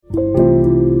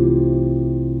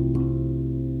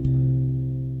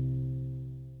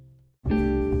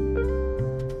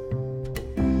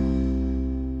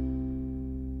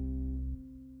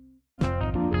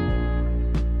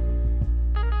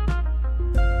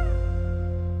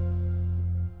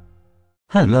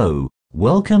Hello,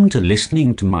 welcome to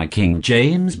listening to my King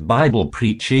James Bible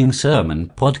Preaching Sermon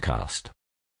podcast.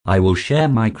 I will share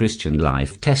my Christian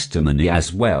life testimony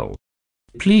as well.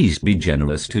 Please be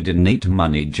generous to donate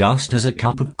money just as a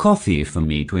cup of coffee for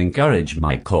me to encourage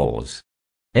my cause.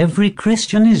 Every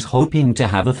Christian is hoping to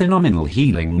have a phenomenal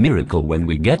healing miracle when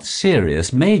we get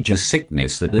serious major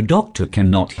sickness that the doctor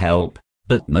cannot help.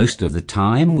 But most of the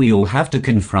time we all have to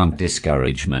confront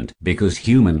discouragement because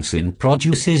human sin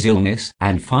produces illness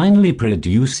and finally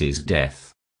produces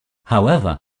death.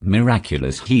 However,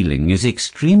 miraculous healing is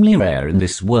extremely rare in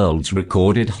this world's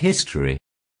recorded history.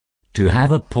 To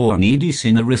have a poor needy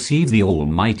sinner receive the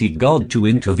Almighty God to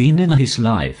intervene in his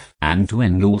life and to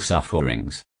end all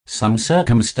sufferings, some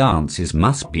circumstances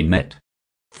must be met.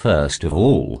 First of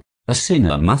all, a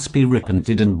sinner must be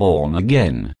repented and born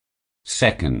again.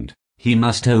 Second, he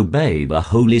must obey the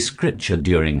Holy Scripture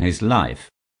during his life.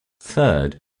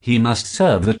 Third, he must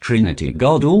serve the Trinity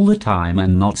God all the time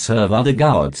and not serve other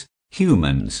gods,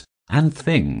 humans, and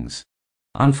things.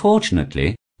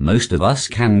 Unfortunately, most of us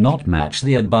cannot match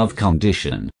the above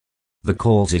condition. The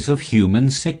causes of human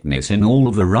sickness in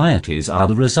all varieties are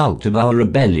the result of our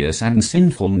rebellious and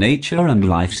sinful nature and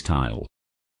lifestyle.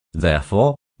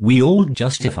 Therefore, we all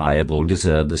justifiably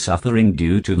deserve the suffering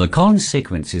due to the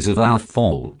consequences of our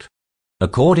fault.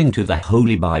 According to the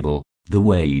Holy Bible, the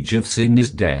wage of sin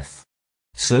is death.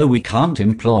 So we can't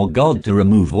implore God to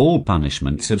remove all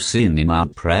punishments of sin in our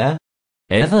prayer.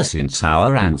 Ever since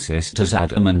our ancestors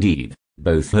Adam and Eve,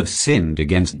 both have sinned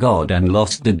against God and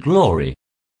lost the glory.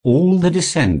 All the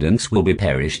descendants will be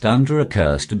perished under a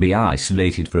curse to be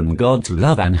isolated from God's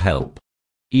love and help.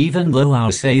 Even though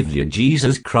our Savior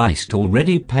Jesus Christ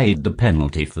already paid the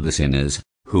penalty for the sinners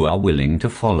who are willing to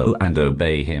follow and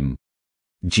obey him.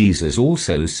 Jesus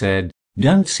also said,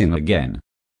 "Don't sin again."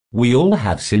 We all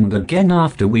have sinned again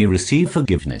after we receive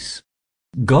forgiveness.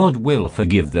 God will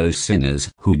forgive those sinners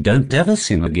who don't ever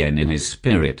sin again in his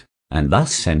Spirit, and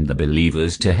thus send the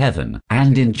believers to heaven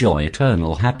and enjoy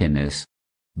eternal happiness.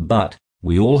 But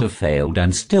we all have failed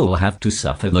and still have to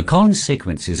suffer the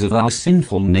consequences of our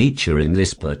sinful nature in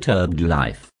this perturbed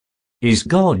life. Is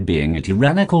God being a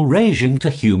tyrannical regime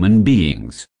to human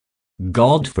beings?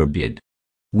 God forbid.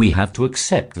 We have to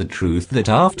accept the truth that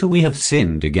after we have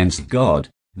sinned against God,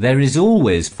 there is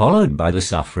always followed by the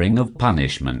suffering of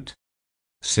punishment.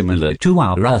 Similar to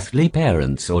our earthly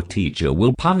parents or teacher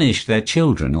will punish their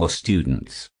children or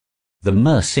students. The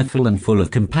merciful and full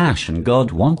of compassion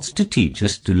God wants to teach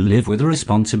us to live with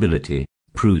responsibility,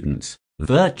 prudence,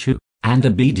 virtue, and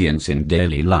obedience in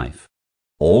daily life.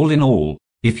 All in all,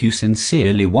 if you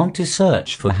sincerely want to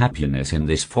search for happiness in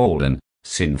this fallen,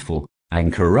 sinful,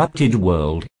 and corrupted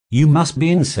world, you must be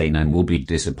insane and will be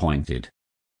disappointed.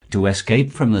 To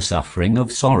escape from the suffering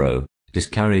of sorrow,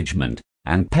 discouragement,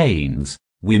 and pains,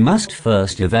 we must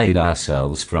first evade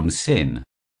ourselves from sin.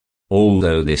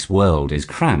 Although this world is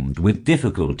crammed with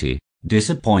difficulty,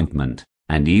 disappointment,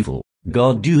 and evil,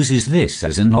 God uses this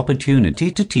as an opportunity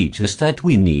to teach us that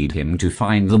we need him to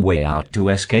find the way out to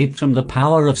escape from the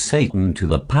power of Satan to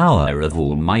the power of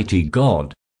Almighty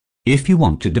God. If you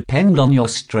want to depend on your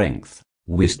strength,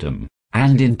 wisdom,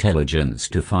 and intelligence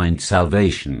to find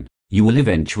salvation, you will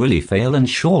eventually fail and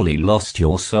surely lost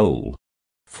your soul.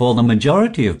 For the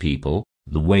majority of people,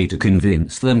 the way to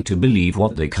convince them to believe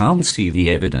what they can't see the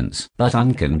evidence but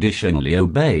unconditionally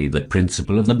obey the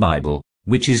principle of the Bible,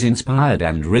 which is inspired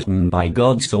and written by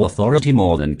God's authority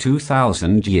more than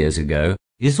 2,000 years ago,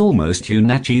 is almost an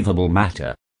unachievable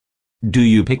matter. Do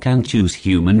you pick and choose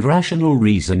human rational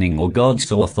reasoning or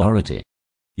God's authority?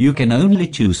 You can only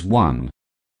choose one.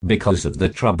 Because of the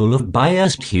trouble of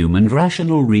biased human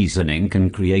rational reasoning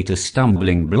can create a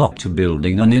stumbling block to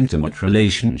building an intimate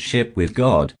relationship with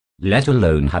God, let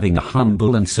alone having a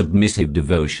humble and submissive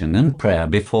devotion and prayer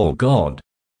before God.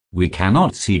 We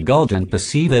cannot see God and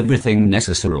perceive everything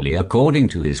necessarily according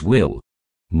to his will.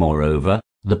 Moreover,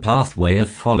 the pathway of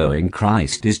following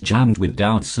Christ is jammed with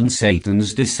doubts and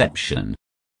Satan's deception.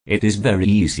 It is very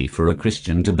easy for a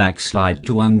Christian to backslide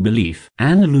to unbelief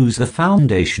and lose the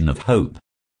foundation of hope.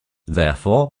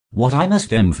 Therefore, what I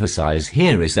must emphasize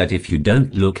here is that if you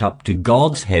don't look up to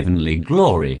God's heavenly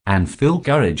glory and feel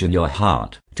courage in your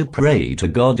heart to pray to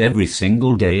God every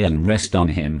single day and rest on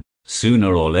him,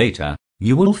 sooner or later,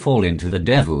 you will fall into the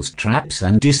devil's traps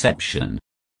and deception.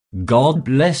 God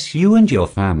bless you and your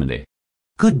family.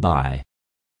 Goodbye.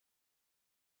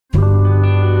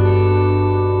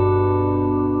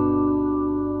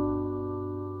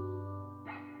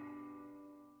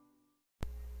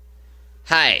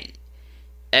 Hi,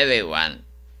 everyone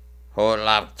who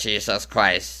love Jesus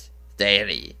Christ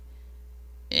daily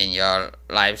in your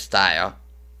lifestyle.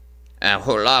 and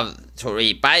who love to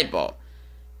read Bible,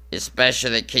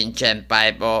 especially King James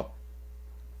Bible,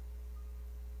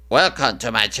 welcome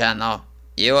to my channel.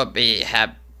 You will be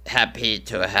happy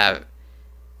to have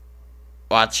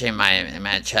watching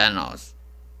my channels.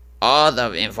 All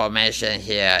the information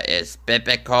here is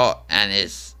biblical and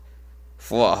is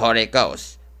full of Holy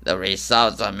Ghost, the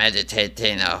results of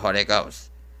meditating the Holy Ghost.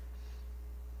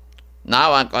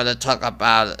 Now I'm going to talk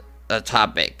about the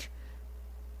topic.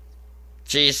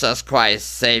 Jesus Christ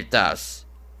saved us.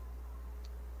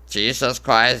 Jesus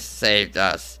Christ saved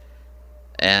us.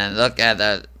 And look at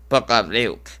the book of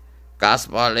Luke,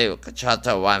 Gospel of Luke,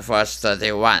 chapter 1, verse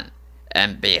 31.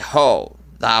 And behold,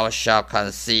 thou shalt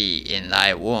conceive in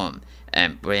thy womb,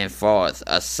 and bring forth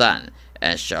a son,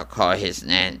 and shall call his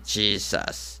name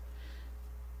Jesus.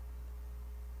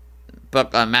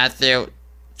 Book of Matthew,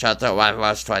 chapter 1,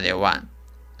 verse 21.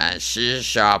 And she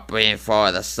shall bring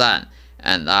forth a son,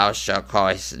 and thou shalt call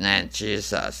his name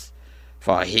Jesus,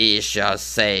 for he shall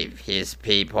save his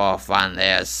people from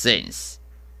their sins.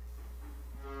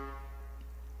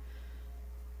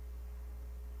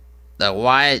 The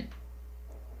wide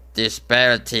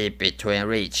disparity between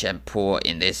rich and poor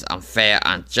in this unfair,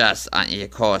 unjust,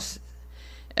 unequal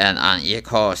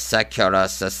secular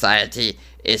society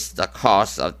is the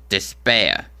cause of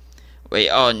despair. We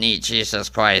all need Jesus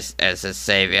Christ as a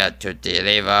Savior to be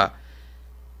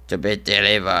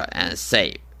delivered and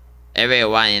saved.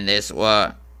 Everyone in this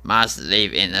world must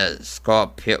live in a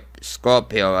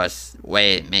scrupulous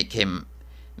way, making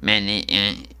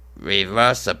many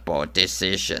irreversible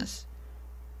decisions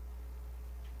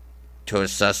to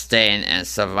sustain and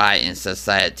survive in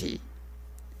society.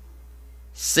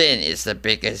 Sin is the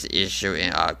biggest issue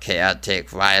in our chaotic,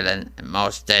 violent, and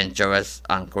most dangerous,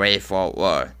 ungrateful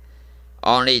world.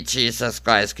 Only Jesus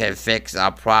Christ can fix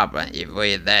our problem if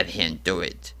we let Him do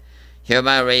it.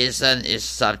 Human reason is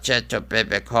subject to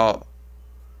biblical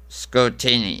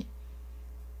scrutiny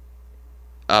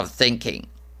of thinking.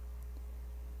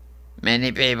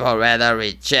 Many people rather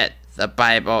reject the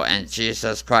Bible and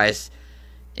Jesus Christ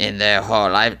in their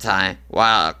whole lifetime,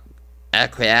 while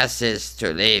acquiesces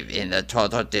to live in the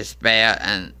total despair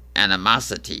and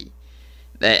animosity.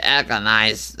 They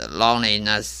agonize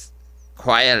loneliness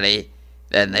quietly,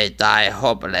 then they die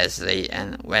hopelessly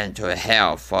and went to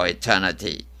hell for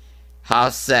eternity. How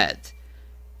sad!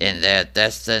 In their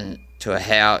destiny to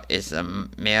hell is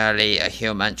merely a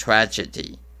human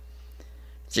tragedy.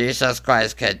 Jesus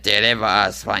Christ can deliver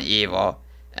us from evil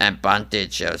and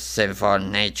bondage of sinful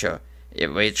nature if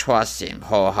we trust Him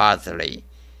wholeheartedly.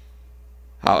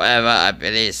 However, I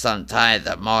believe sometimes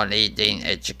the more leading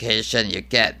education you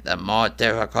get, the more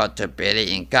difficult to believe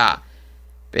in God,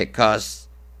 because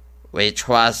we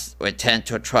tend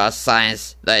to trust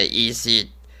science that is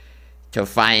easy to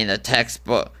find in the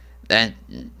textbook, then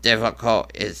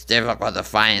it's difficult to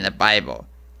find in the Bible.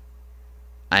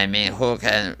 I mean, who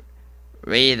can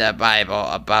read the Bible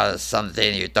about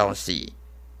something you don't see?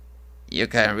 You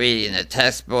can read in the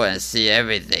textbook and see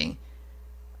everything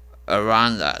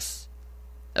around us.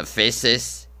 The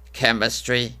physics,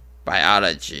 chemistry,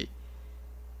 biology.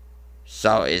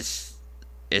 So it's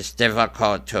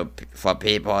difficult for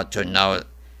people to know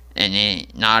any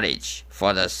knowledge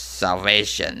for the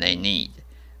salvation they need.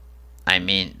 I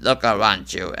mean, look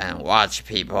around you and watch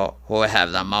people who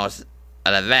have the most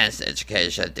advanced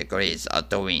education degrees are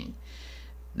doing.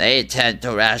 They tend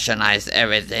to rationalize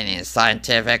everything in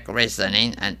scientific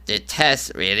reasoning and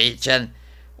detest religion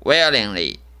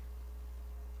willingly.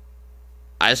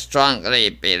 I strongly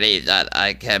believe that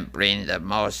I can bring the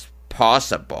most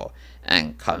plausible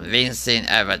and convincing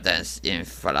evidence in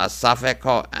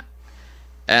philosophical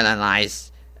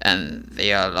analysis and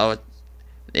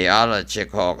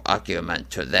theological argument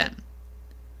to them.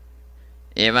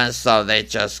 Even so, they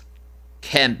just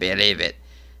can't believe it.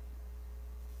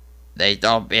 They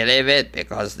don't believe it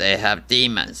because they have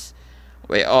demons.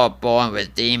 We're all born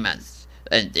with demons.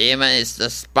 And demon is the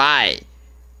spy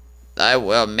that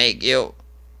will make you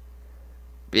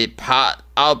be part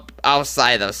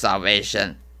outside of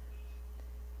salvation.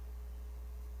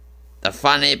 The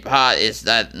funny part is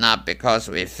that not because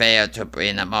we fail to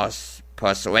bring the most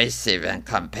persuasive and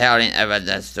compelling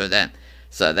evidence to them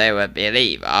so they will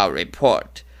believe our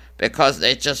report, because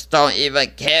they just don't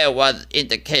even care what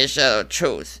indication of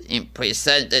truth is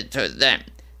presented to them.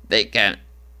 They can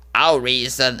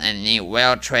out-reason any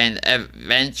well-trained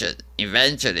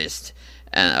evangelist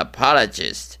and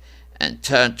apologist and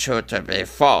turn truth to be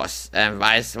false and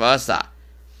vice versa.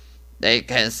 They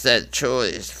can say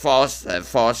truth is false and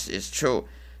false is true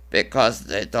because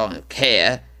they don't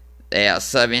care. They are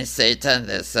serving Satan,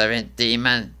 they're serving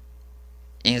demon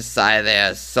inside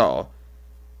their soul.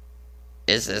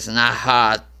 It is not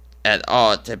hard at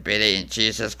all to believe in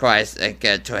Jesus Christ and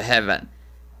get to heaven.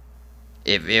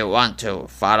 If you want to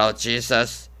follow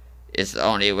Jesus, it's the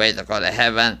only way to go to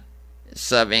heaven.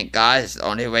 Serving God is the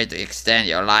only way to extend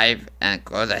your life and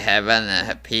go to heaven and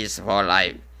have a peaceful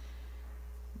life.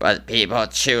 But people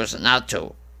choose not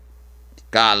to.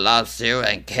 God loves you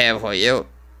and cares for you,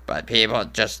 but people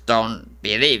just don't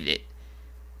believe it.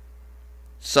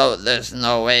 So there's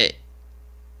no way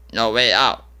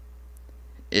out.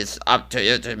 It's up to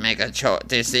you to make a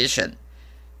decision.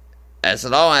 As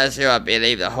long as you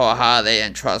believe wholeheartedly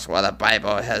and trust what the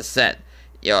Bible has said,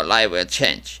 your life will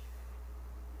change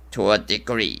to a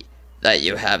degree that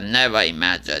you have never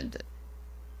imagined.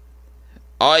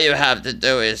 All you have to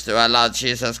do is to allow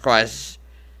Jesus Christ's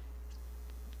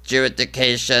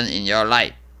jurisdiction in your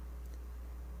life.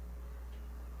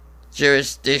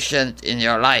 Jurisdiction in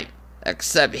your life.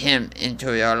 Accept Him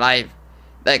into your life.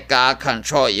 Let God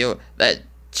control you. Let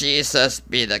Jesus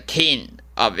be the King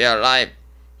of your life.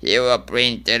 He will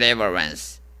bring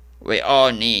deliverance. We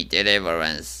all need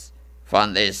deliverance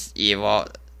from this evil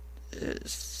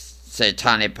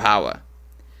satanic power.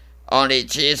 Only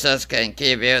Jesus can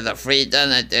give you the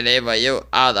freedom and deliver you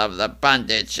out of the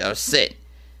bondage of sin,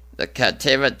 the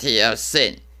captivity of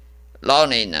sin,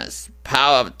 loneliness,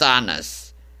 power of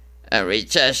darkness, and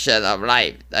rejection of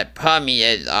life that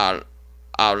permeates our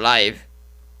life.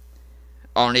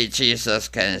 Only Jesus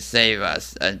can save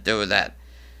us and do that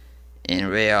in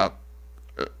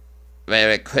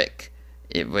very quick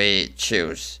if we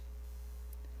choose.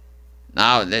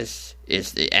 Now this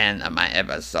is the end of my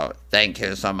episode. Thank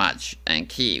you so much,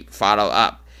 and follow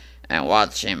up and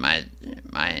watching my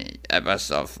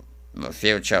episode,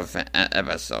 future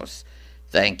episodes.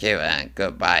 Thank you and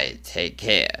goodbye. Take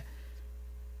care.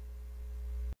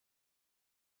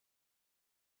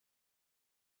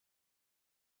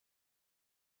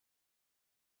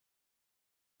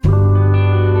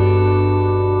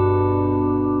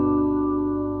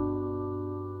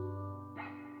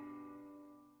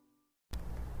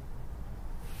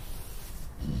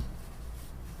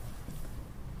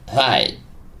 Hi.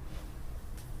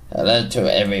 Hello to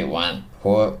everyone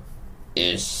who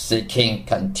is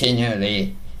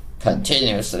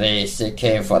continuously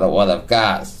seeking for the Word of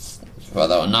God, for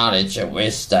the knowledge and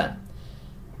wisdom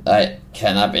that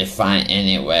cannot be found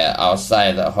anywhere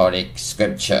outside the Holy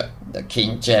Scripture. The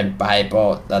King James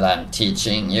Bible that I'm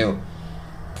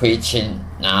preaching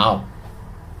now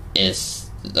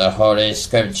is the Holy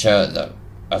Scripture, the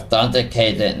most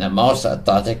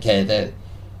authenticated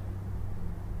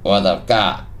Word of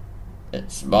God.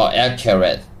 It's more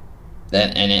accurate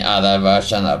than any other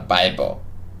version of Bible.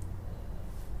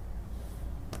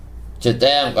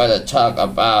 Today I'm going to talk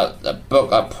about the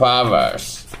book of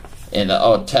Proverbs in the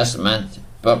Old Testament,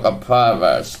 book of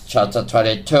Proverbs, chapter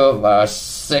 22, verse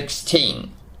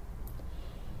 16.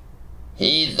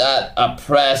 He that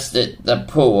oppressed the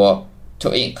poor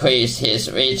to increase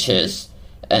his riches,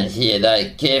 and he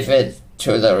that giveth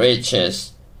to the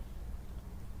riches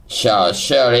shall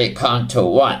surely come to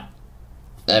want.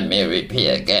 Let me repeat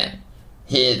again.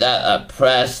 He that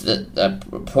oppressed the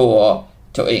poor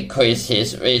to increase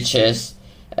his riches,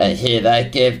 and he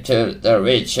that give to the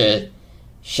riches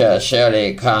shall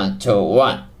surely come to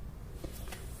want.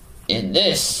 In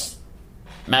this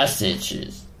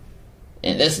message,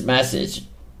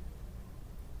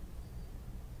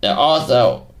 the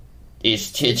author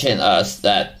is teaching us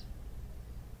that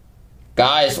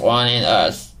God is warning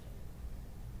us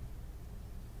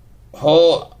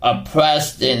who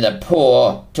oppressed in the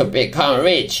poor to become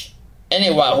rich.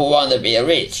 Anyone who wants to be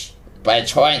rich by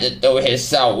trying to do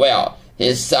himself well,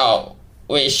 himself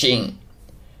wishy-washy,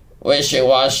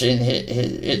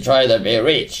 he tries to be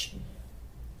rich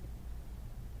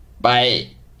by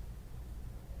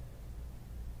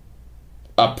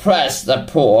oppress the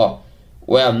poor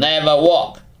will never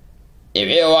walk. If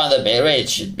you want to be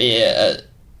rich, be a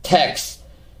tax.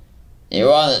 You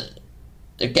want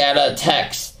to get a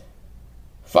tax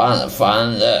from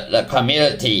the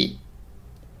community,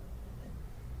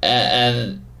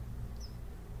 and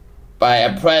by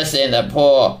oppressing the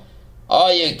poor,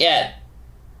 all you get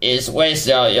is waste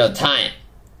your time.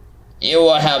 You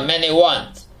will have many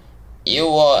wants. You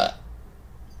will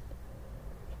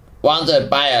want to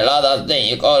buy a lot of things.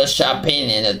 You go to shopping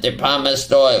in the department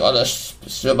store, you go to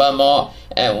supermarket,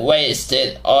 and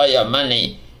wasted all your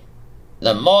money.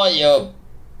 The more you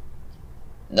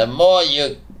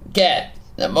get,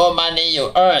 the more money you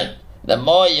earn, the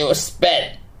more you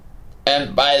spend,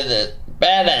 and by the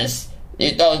balance,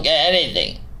 you don't get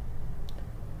anything.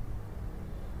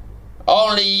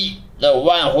 Only the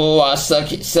one who are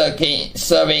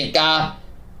serving God,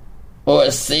 who who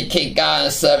is seeking God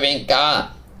and serving God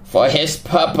for His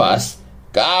purpose,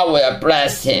 God will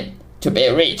bless him to be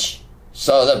rich.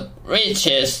 So the rich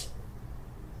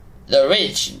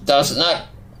does not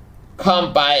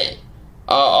come by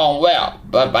our own will,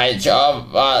 but by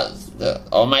Jehovah's, the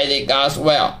Almighty God's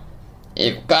will.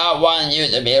 If God wants you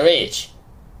to be rich,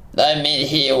 that means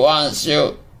He wants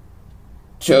you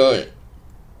to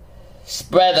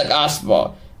spread the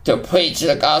gospel, to preach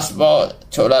the gospel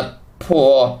to the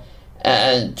poor,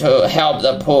 and to help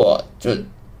the poor, to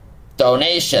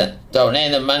donate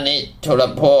the money to the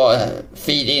poor,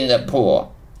 feeding the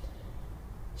poor.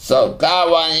 So God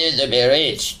wants you to be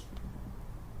rich.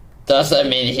 Doesn't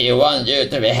mean He wants you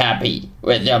to be happy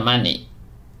with your money.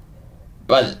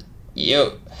 But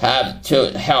you have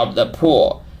to help the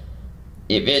poor.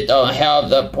 If you don't help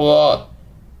the poor,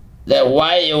 then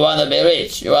why you want to be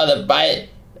rich? You want to buy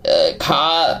a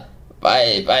car,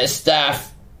 buy stuff,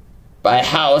 buy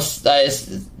house that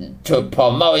is to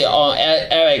promote your own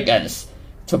arrogance,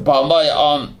 to promote your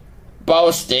own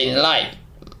boasting life.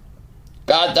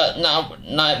 God does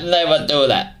never do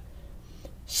that.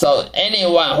 So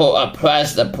anyone who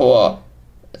oppresses the poor,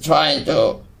 trying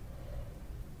to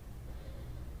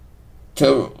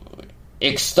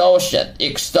extortion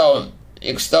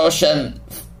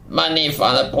money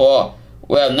from the poor,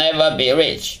 will never be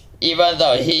rich, even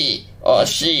though he or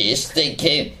she is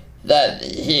thinking that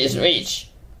he is rich.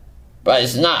 But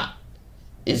it's not.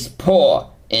 It's poor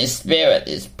in spirit.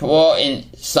 It's poor in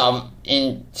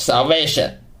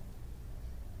salvation.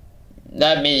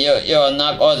 That means you are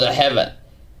not going to heaven.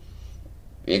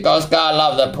 Because God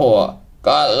loves the poor.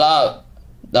 God loves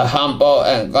the humble,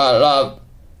 and God loves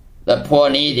the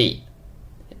poor needy.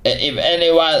 If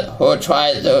anyone who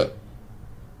tries to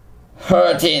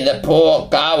hurting the poor,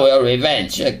 God will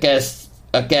revenge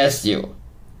against you.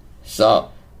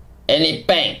 So any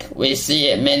bank, we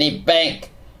see many banks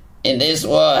in this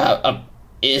world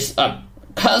is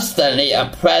constantly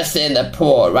oppressing the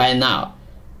poor right now.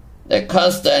 They're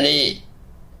constantly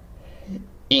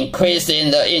increasing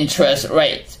the interest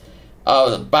rate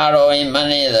of borrowing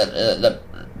money, the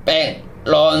bank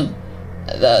loan,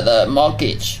 the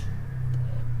mortgage,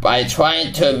 by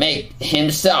trying to make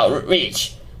himself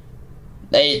rich.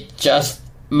 They just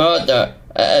murder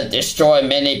and destroy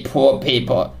many poor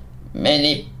people.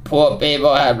 Many poor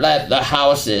people have left the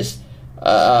houses,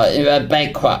 even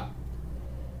bankrupt.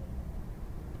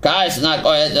 God is not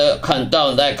going to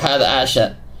condone that kind of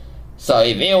action. So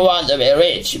if you want to be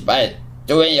rich by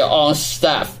doing your own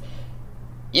stuff,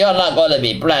 you're not going to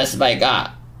be blessed by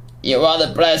God. You want to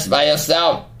be blessed by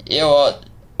yourself,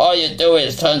 all you do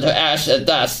is turn to ash and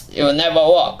dust. You will never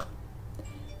walk.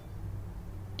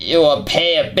 You will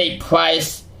pay a big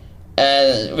price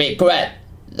and regret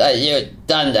that you've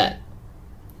done that.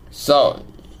 So,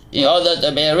 in order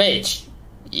to be rich,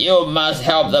 you must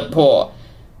help the poor.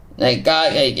 Then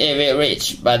God can give you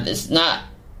rich, but does not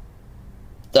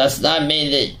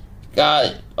mean that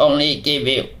God only give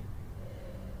you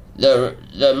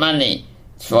the money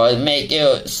for make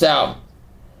yourself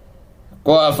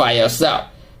glorify yourself,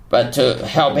 but to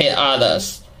helping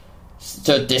others,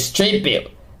 to distribute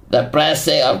the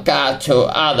blessing of God to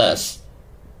others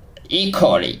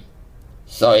equally.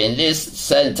 So in this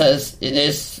sentence, in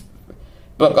this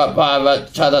book of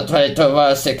Proverbs, chapter 22,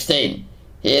 verse 16,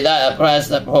 he that oppresses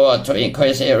the poor to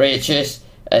increase his riches,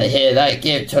 and he that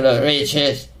gives to the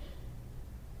riches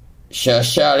shall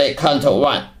surely come to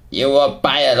want. You will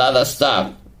buy a lot of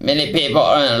stuff. Many people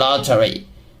earn lottery,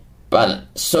 but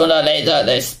sooner or later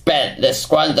they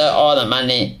squander all the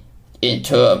money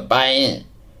into buying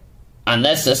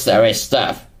unnecessary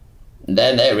stuff.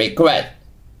 Then they regret.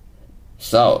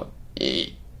 So,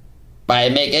 by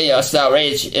making yourself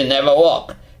rich, it never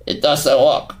work. It doesn't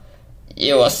work.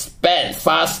 You will spend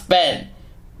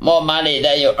more money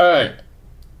than you earn,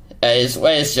 and it's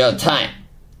waste your time.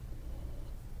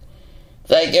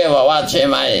 Thank you for watching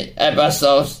my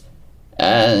episodes,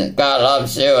 and God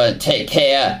loves you, and take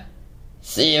care.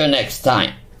 See you next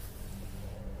time.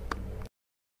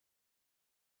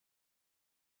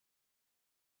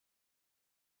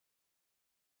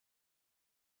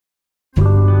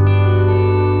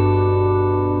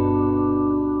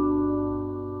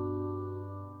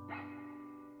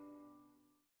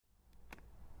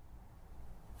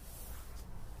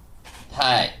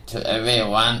 Hi to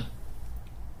everyone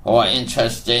who are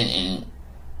interested in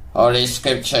Holy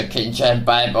Scripture, King James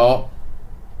Bible,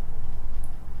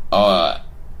 or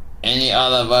any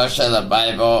other version of the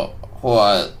Bible, who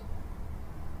are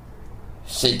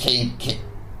seeking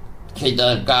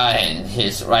kingdom of God and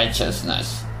His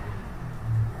righteousness.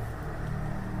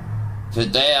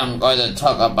 Today I'm going to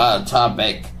talk about a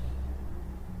topic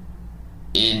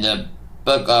in the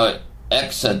book of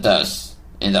Exodus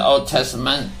in the Old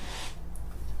Testament.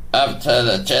 After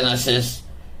the Genesis,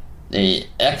 the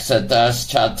Exodus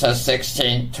chapter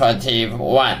 16,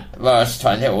 21, verse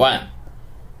 21.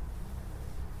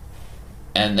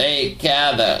 And they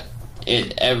gather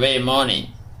it every morning,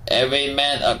 every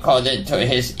man according to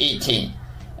his eating.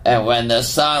 And when the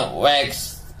sun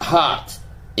waxed hot,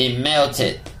 it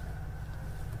melted.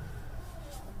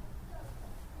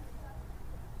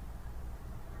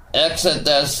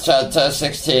 Exodus chapter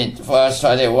 16, verse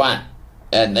 21.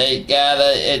 And they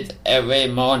gather it every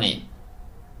morning,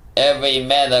 every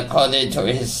man according to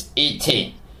his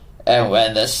eating. And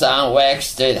when the sun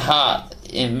waxed it hot,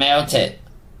 it melted.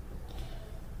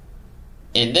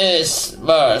 In this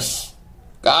verse,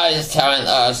 God is telling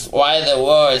us why the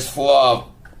world is full of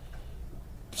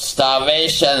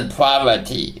starvation and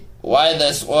poverty, why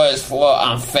this world is full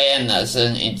of unfairness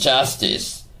and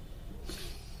injustice,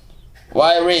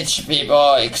 why rich people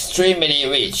are extremely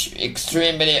rich,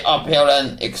 extremely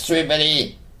opulent,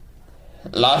 extremely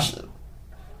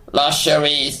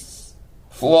luxuries,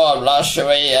 full of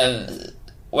luxury and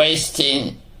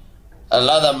wasting a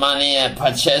lot of money and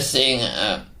purchasing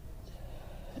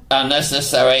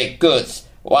unnecessary goods,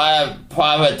 while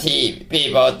poverty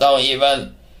people don't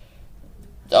even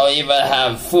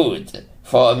have food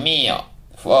for a meal,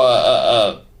 for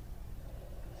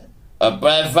a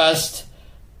breakfast,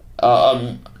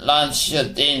 or lunch or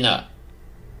dinner.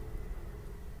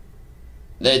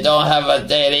 They don't have a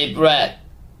daily bread.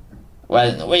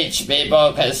 When rich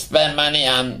people can spend money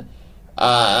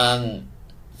on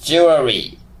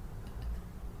jewelry,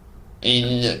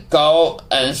 in gold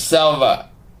and silver,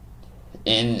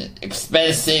 in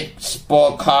expensive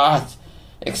sport cars,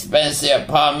 expensive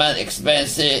apartment,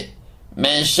 expensive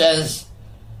mansions,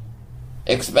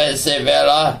 expensive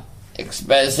villa,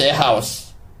 expensive house.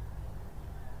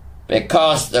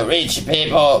 Because the rich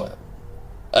people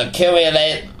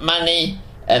accumulate money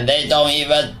and they don't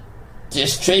even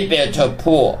distribute to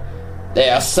poor. They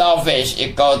are selfish,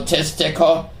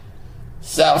 egotistical,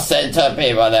 self-centered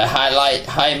people. They highlight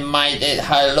high-minded,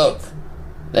 high-look.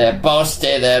 They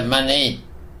boasted their money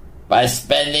by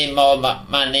spending more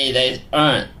money they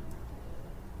earn,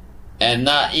 and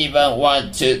not even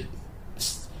want to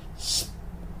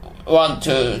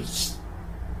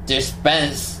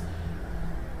dispense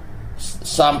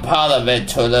some part of it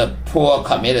to the poor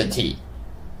community.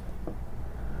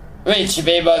 Rich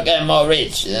people get more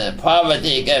rich,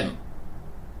 poverty get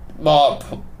more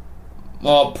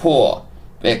poor,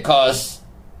 because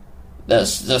the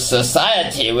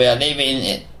society we are living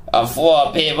in are full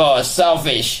of people who are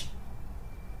selfish,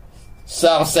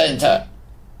 self-centered.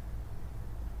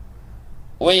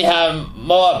 We have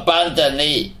more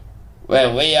abundantly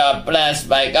when we are blessed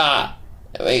by God.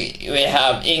 We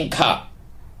have income.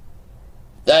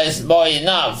 There is more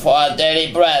enough for our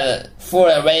daily bread, food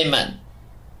and raiment.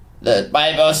 The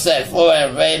Bible said, food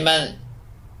and raiment,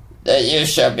 that you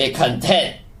shall be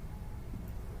content.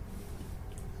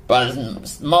 But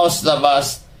most of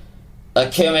us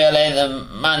accumulate the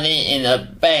money in a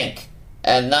bank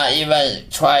and not even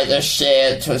try to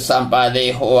share to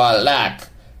somebody who are lack,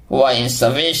 who are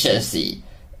insufficiency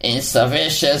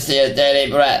of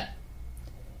daily bread.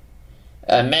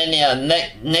 And many are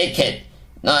naked,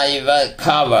 not even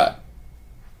covered.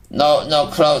 No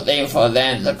clothing for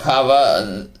them to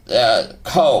cover their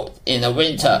cold in the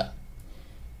winter.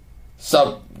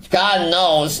 So God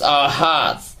knows our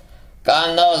hearts.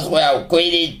 God knows we are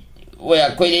greedy. We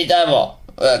are greedy devil.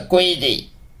 We are greedy.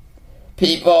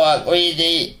 People are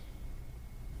greedy.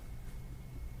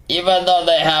 Even though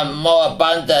they have more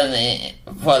abundance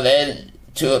for them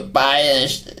to buy and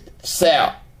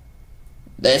sell,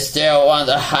 they still want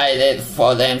to hide it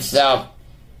for themselves,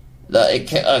 the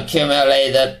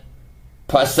accumulated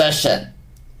possession.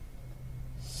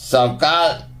 So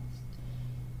God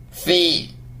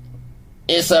feed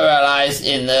Israelites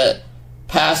in the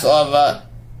Passover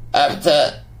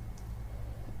after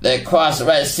they crossed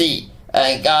Red Sea,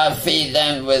 and God feed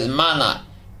them with manna,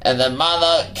 and the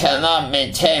manna cannot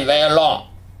maintain very long,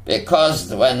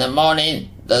 because when the morning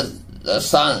the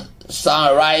sun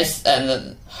rise and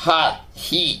the hot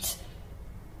heat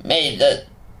made the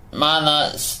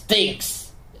manna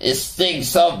stinks. It stinks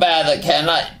so bad it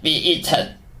cannot be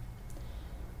eaten.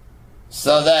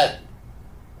 So that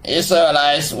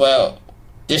Israelites will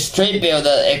distribute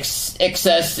the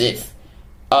excessive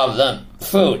of the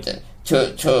food to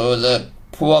the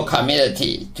poor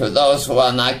community, to those who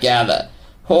are not gathered.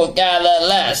 Who gather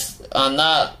less are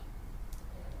not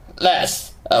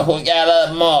less. Who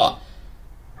gather more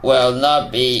will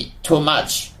not be too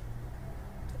much,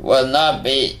 will not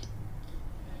be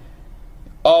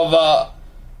overflow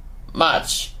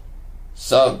much.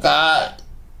 So God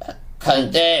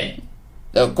condemned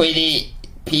the greedy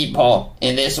people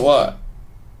in this world.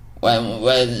 When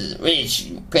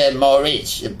rich get more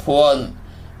rich, the poor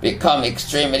become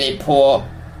extremely poor.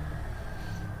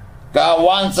 God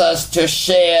wants us to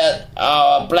share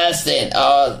our blessing,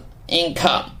 our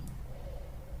income,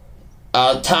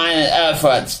 our time and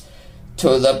efforts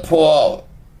to the poor,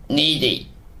 needy,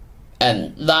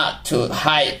 and not to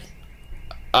hide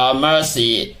our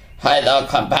mercy, hide our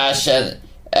compassion,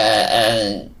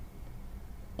 and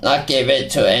not give it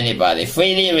to anybody.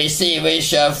 Freely receive, we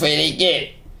shall freely give.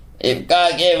 If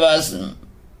God gave us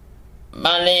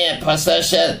money and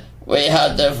possession, we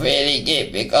have to freely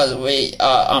give, because we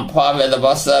are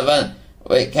unprofitable servants.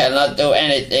 We cannot do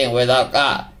anything without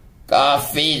God. God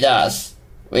feeds us.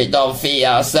 We don't feed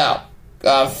ourselves.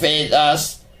 God feeds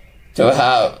us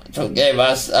to give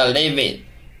us a living.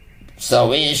 So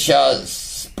we shall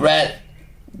spread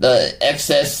the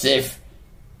excessive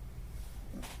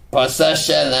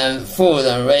possession and food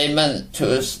and raiment to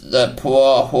the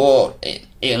poor who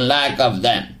in lack of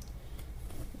them.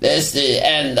 This is the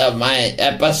end of my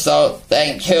episode.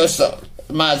 Thank you so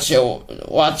much for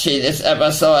watching this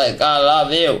episode. God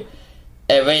love you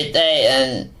every day,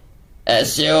 and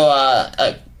as you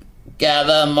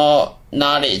gather more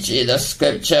knowledge in the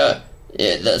scripture,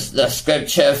 the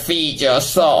scripture feeds your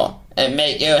soul and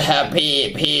make you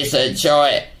happy, peace, and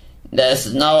joy.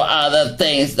 There's no other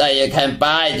things that you can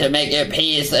buy to make you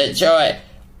peace and joy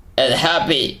and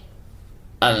happy.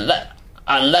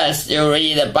 Unless you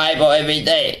read the Bible every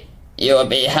day, you will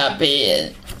be happy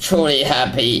and truly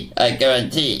happy, I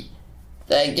guarantee.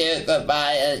 Thank you,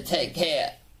 goodbye, and take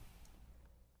care.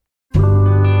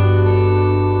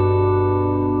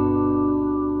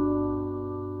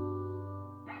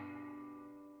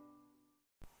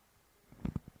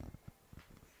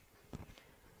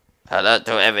 Hello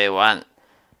to everyone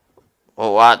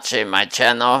who watching my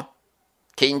channel,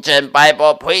 King James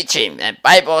Bible Preaching and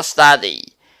Bible Study.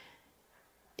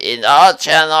 In our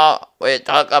channel, we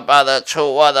talk about the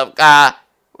true Word of God.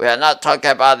 We are not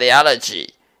talking about theology,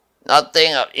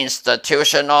 nothing of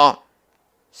institutional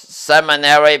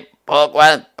seminary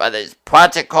program, but it's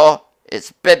practical,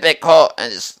 it's biblical,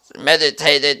 and it's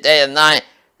meditated day and night,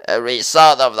 a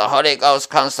result of the Holy Ghost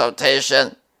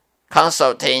consulting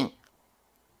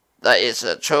that is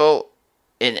the true,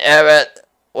 inerrant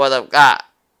Word of God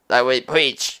that we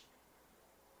preach.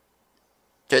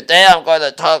 Today I'm going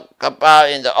to talk about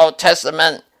in the Old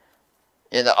Testament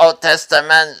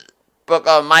book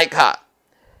of Micah,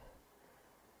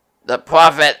 the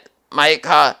prophet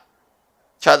Micah,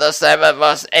 chapter 7,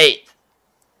 verse 8.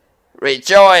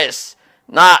 Rejoice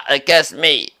not against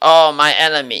me, O my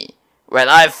enemy. When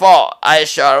I fall, I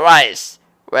shall rise.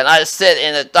 When I sit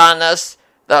in the darkness,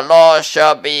 the Lord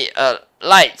shall be a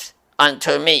light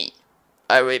unto me.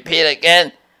 I repeat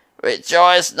again,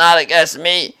 rejoice not against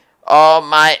me, O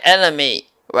my enemy.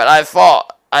 When I fall,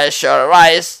 I shall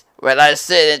rise. When I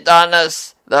sit in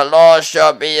darkness, the Lord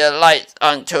shall be a light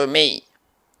unto me.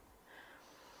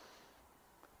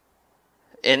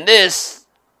 In these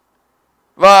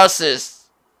verses,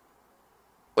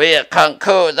 we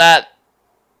conclude that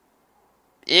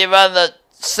even the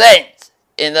saints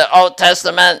in the Old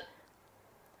Testament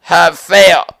have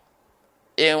failed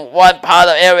in one part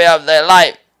of area of their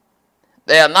life.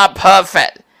 They are not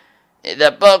perfect. In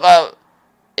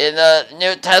the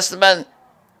New Testament,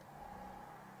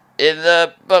 in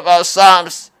the book of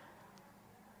Psalms,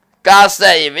 God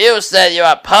said, if you say you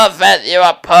are perfect, you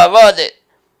are perverted.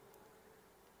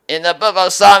 In the book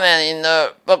of Psalms and in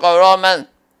the book of Romans,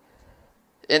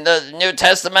 in the New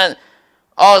Testament,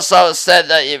 also said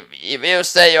that if you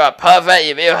say you are perfect,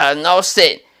 if you have no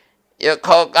sin, you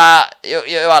call God, you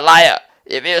are a liar.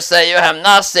 If you say you have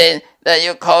not sinned, then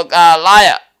you call God a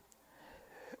liar.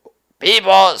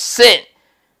 People sin.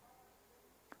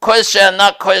 Christian,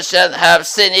 not Christian, have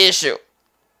sin issue.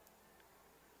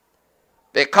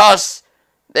 Because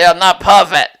they are not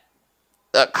perfect.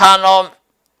 The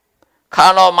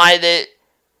carnal-minded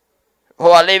who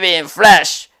are living in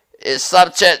flesh is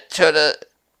subject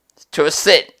to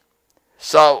sin.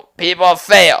 So people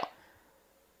fail.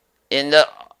 In the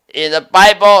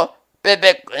Bible, in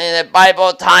the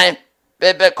Bible time,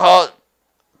 biblical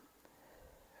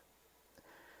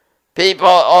people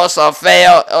also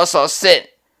fail, also sin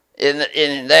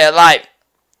in their life.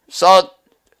 So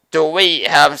do we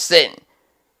have sin?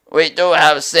 We do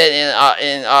have sin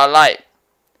in our life.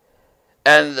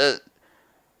 And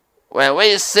when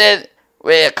we sin,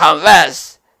 we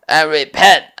confess and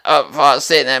repent of our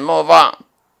sin and move on.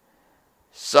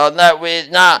 So that we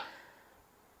not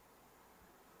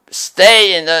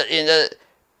stay in the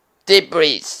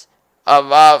debris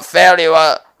of our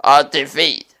failure or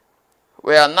defeat.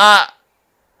 We are not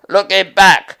looking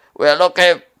back. We are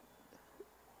looking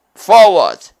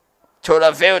forward to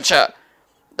the future,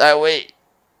 that we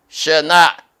should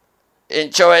not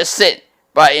enjoy sin,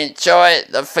 but enjoy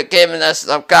the forgiveness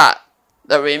of God,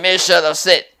 the remission of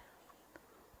sin.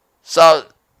 So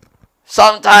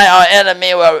sometimes our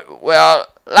enemy will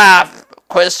laugh,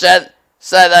 Christian,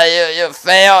 say that you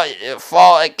fail, you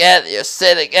fall again, you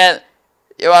sin again,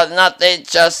 you are nothing,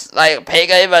 just like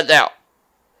pagan infidel.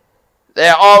 They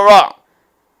are all wrong.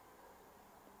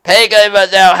 Pagan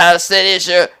infidel have sin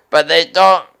issue, but they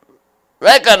don't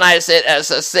recognize it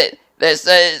as a sin. They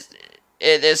say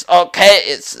it is okay,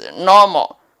 it's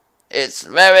normal, it's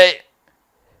very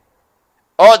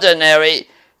ordinary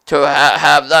to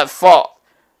have that fault.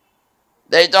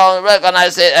 They don't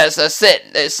recognize it as a sin.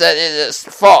 They said it is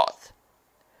fault.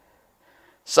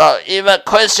 So even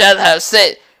Christians have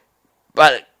sinned,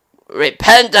 but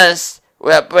repentance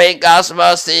will bring God's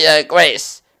mercy and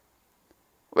grace.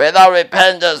 Without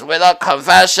repentance, without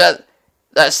confession,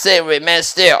 the sin remains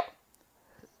still.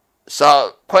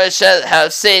 So Christians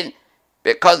have sinned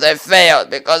because they failed,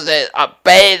 because they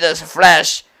obey the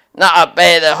flesh, not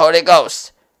obey the Holy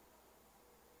Ghost.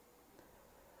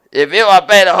 If you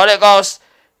obey the Holy Ghost,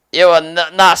 you will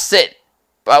not sin.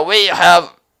 But we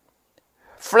have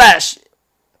flesh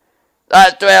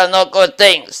that dwell no good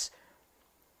things.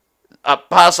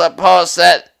 Apostle Paul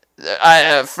said, I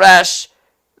have flesh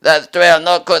that dwell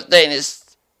no good things,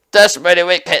 is desperately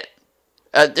wicked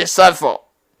and deceitful.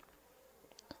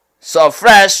 So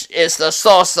flesh is the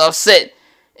source of sin.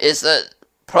 It's a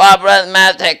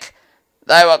problematic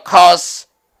that will cause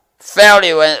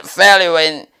failure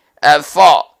and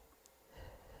fall.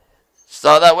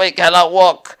 So that we cannot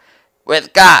walk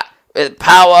with God, with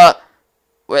power,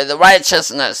 with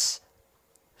righteousness.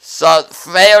 So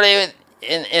failure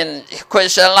in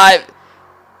Christian life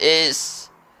is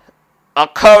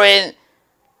occurring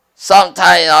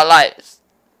sometime in our lives,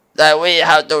 that we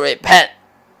have to repent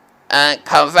and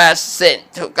confess sin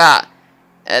to God,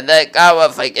 and then God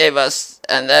will forgive us,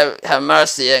 and then have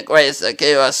mercy and grace and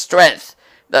give us strength.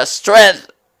 The strength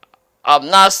of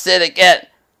not sin again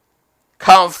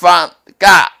come from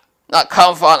God, not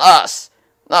come from us,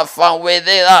 not from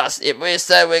within us. If we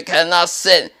say we cannot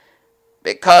sin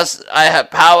because I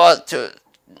have power to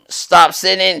stop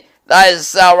sinning, that is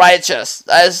self-righteous,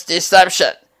 that is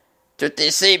deception, to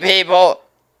deceive people,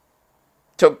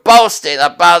 to boasting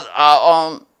about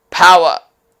our own power.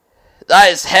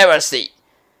 That is heresy.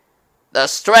 The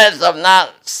strength of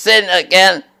not sin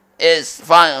again is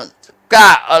from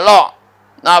God alone,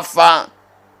 not from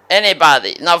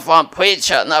anybody, not from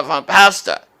preacher, not from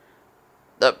pastor.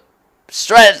 The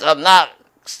strength of not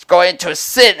going to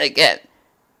sin again,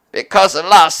 because of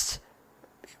lust.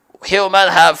 Human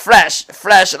have flesh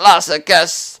lust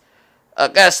against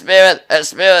spirit, and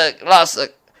spirit lust.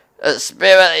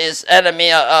 Spirit is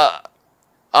enemy of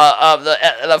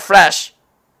the flesh.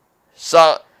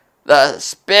 So the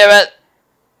spirit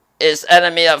is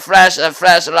enemy of flesh, and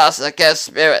flesh lust against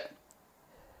spirit.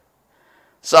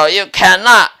 So you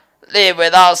cannot live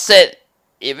without sin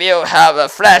if you have a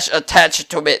flesh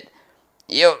attached to it.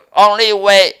 Your only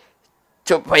way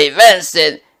to prevent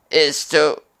sin is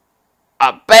to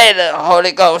obey the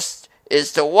Holy Ghost,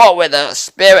 is to walk with the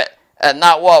Spirit and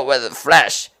not walk with the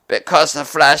flesh, because the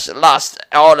flesh lusts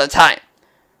all the time.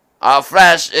 Our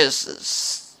flesh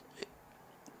is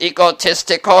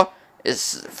egotistical,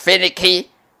 is finicky.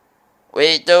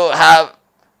 We do have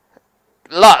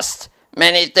lust,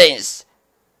 many things,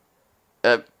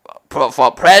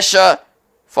 for pleasure,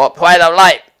 for pride of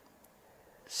life.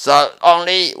 So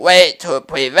only way to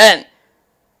prevent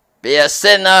be a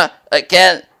sinner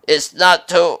again is not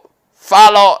to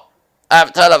follow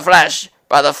after the flesh,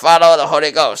 but to follow the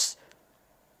Holy Ghost.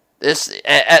 This is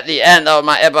at the end of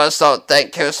my episode.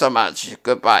 Thank you so much.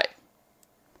 Goodbye.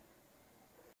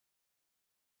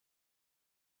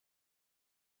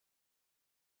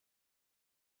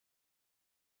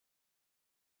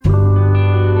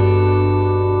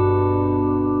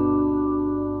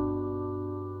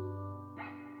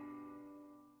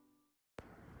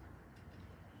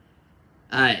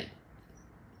 Hi,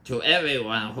 to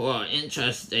everyone who are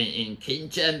interested in King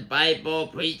James Bible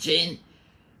preaching,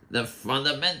 the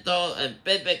fundamental and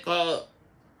biblical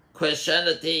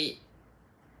Christianity,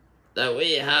 that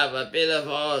we have a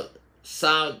beautiful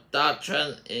sound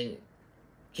doctrine in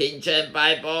King James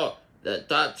Bible, the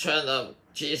doctrine of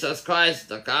Jesus Christ,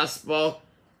 the gospel,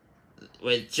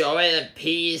 with joy and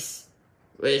peace.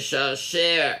 We shall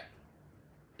share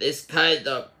this kind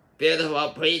of beautiful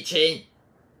preaching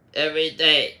every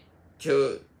day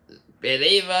to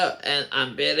believer and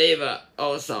unbeliever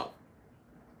also.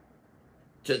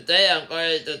 Today I'm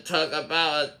going to talk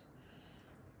about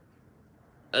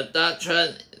a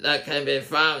doctrine that can be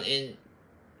found in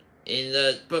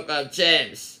the book of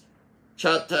James,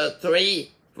 chapter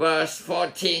 3, verse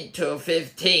 14 to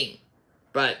 15.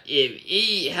 But if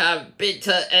ye have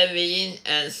bitter envying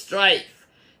and strife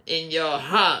in your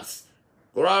hearts,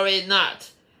 glory not,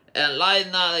 and lie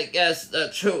not against the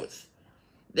truth.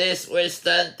 This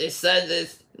wisdom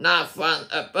descendeth not from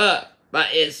above,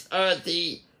 but is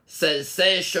earthy,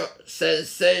 sensational,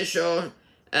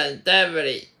 and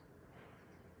devilish.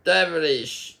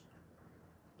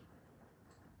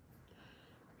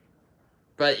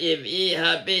 But if ye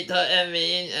have bitter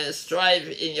envying and strife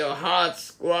in your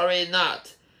hearts, glory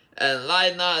not, and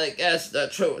lie not against the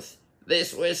truth.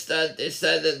 This wisdom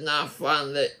descended not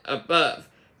from the above,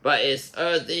 but is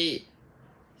earthy,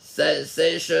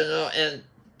 sensational, and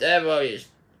devilish.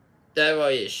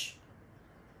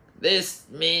 This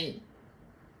means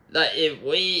that if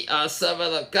we are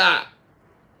servants of God,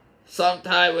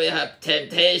 sometimes we have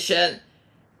temptation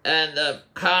and the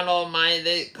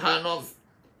carnal-minded, carnal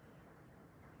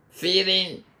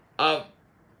feeling of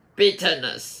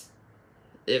bitterness.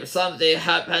 If something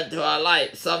happened to our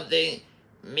life, something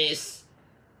mishap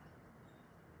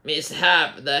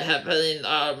that happened in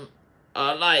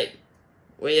our life,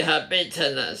 we have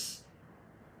bitterness.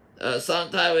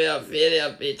 Sometimes we are feeling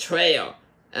of betrayal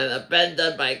and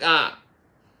abandoned by God,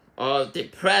 or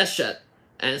depression,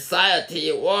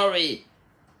 anxiety, worry.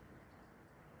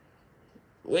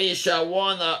 We shall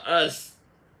warn us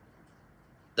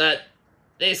that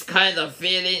this kind of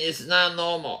feeling is not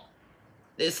normal.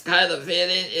 This kind of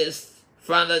feeling is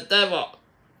from the devil.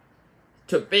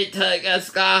 To bitter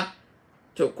against God,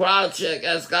 to grouch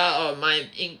against God, or my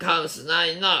income is not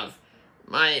enough,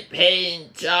 my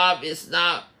paying job is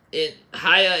not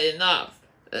higher enough.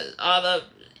 Other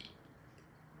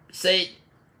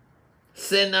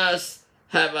sinners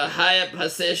have a higher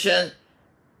position,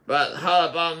 but how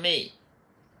about me?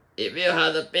 If you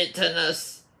have the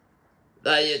bitterness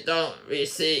that you don't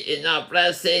receive enough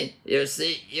blessing,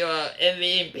 you are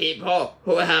envying people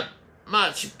who have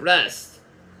much blessed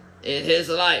in his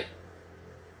life.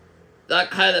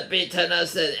 That kind of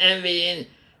bitterness and envying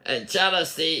and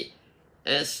jealousy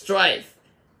and strife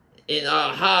in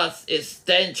our hearts is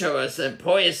dangerous and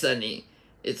poisoning.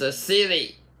 It's a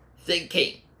silly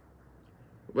thinking.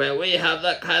 When we have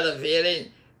that kind of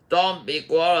feeling, don't be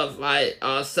glorify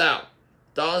ourselves.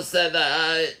 Don't say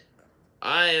that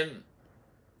I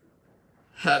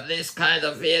have this kind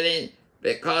of feeling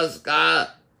because God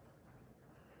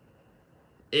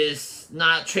is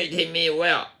not treating me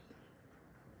well.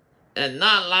 And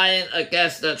not lying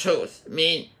against the truth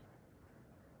mean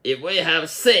if we have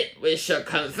sin, we should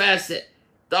confess it.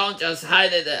 Don't just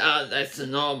hide it out. That's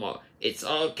normal. It's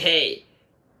okay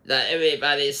that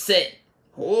everybody sin.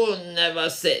 Who never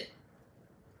sin?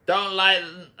 Don't lie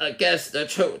against the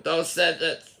truth. Don't say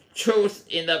the truth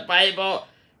in the Bible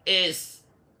is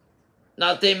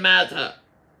nothing matter.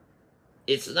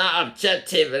 It's not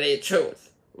objectively truth.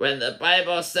 When the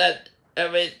Bible said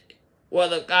every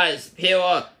word of God is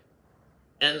pure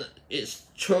and it's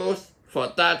truth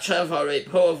for doctrine, for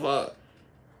reproof,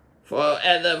 for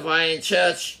edifying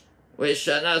church, we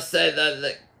shall not say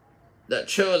that the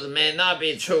truth may not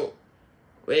be true.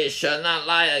 We shall not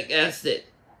lie against it.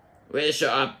 We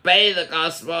shall obey the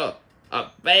gospel,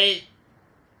 obey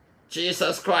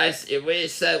Jesus Christ. If we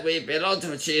say we belong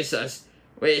to Jesus,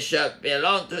 we shall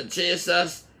belong to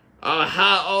Jesus. Our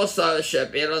heart also shall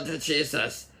belong to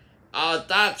Jesus. Our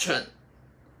doctrine,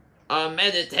 our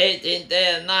meditating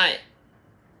day and night,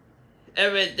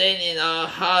 everything in our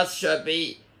hearts shall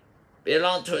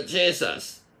belong to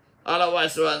Jesus.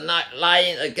 Otherwise, we are not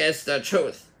lying against the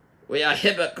truth. We are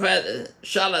hypocrite,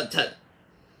 charlatan.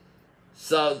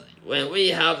 So when we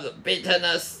have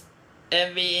bitterness,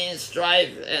 envying,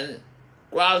 strife, and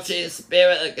grouching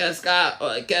spirit against God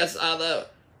or against other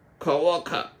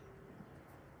co-worker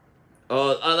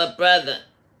or other brethren,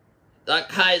 that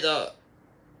kind of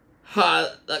heart,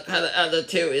 that kind of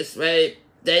attitude is very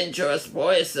dangerous,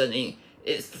 poisoning.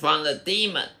 It's from the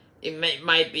demon. It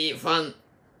might be from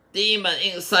demon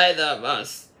inside of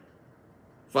us,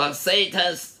 from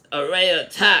Satan's array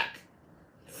attack,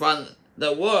 from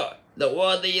the world, the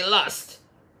worldly lust,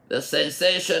 the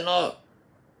sensational,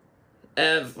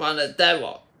 and from the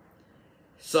devil.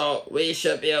 So we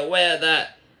should be aware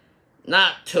that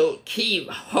not to keep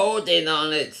holding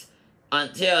on it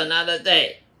until another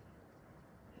day.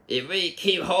 If we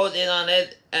keep holding on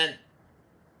it and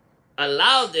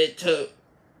allow it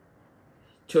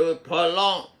to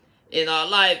prolong in our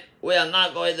life, we are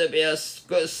not going to be a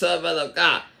good servant of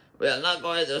God. We are not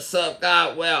going to serve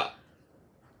God well,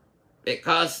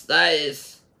 because that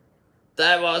is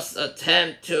devil's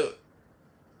attempt to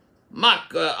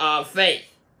mock our faith.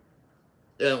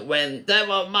 And when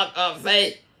devil mock our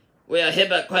faith, we are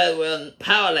hypocrites, we are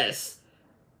powerless,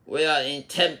 we are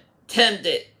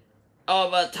tempted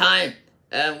over time,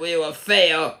 and we will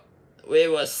fail, we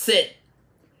will sin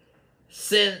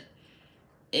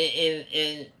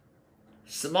in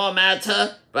small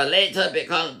matter, but later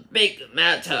become big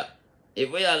matter.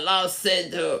 If we allow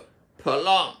sin to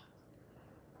prolong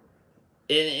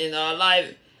in our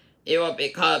life, it will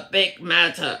become a big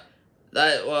matter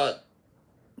that will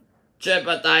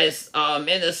jeopardize our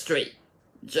ministry,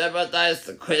 jeopardize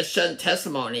the Christian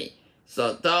testimony.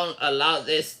 So don't allow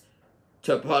this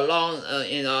to prolong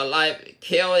in our life.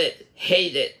 Kill it,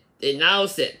 hate it,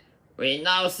 denounce it,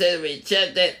 renounce it,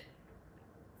 reject it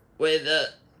with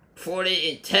a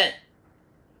fully intent,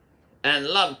 and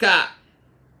love God.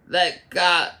 Let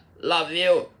God love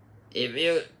you. If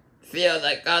you feel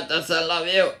that God doesn't love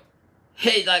you,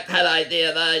 hate that kind of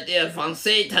idea, that idea from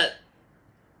Satan.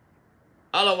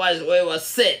 Otherwise, we will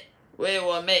sin. We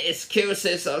will make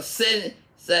excuses of sin.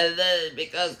 Say that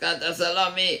because God doesn't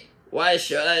love me, why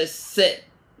should I sin?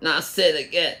 Not sin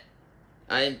again.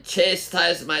 I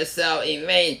chastise myself in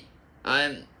vain.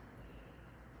 I'm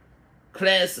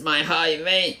cleanse my heart in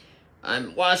vain.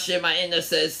 I'm washing my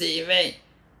innocency in vain.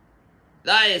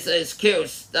 That is an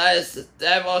excuse. That is the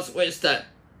devil's wisdom.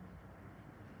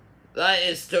 That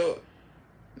is to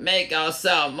make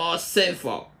ourselves more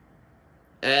sinful.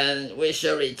 And we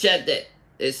should reject it.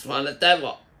 It's from the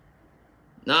devil.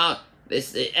 Now, this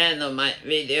is the end of my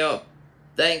video.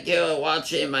 Thank you for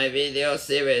watching my video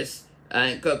series.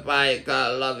 And goodbye.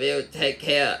 God love you. Take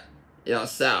care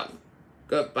yourself.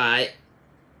 Goodbye.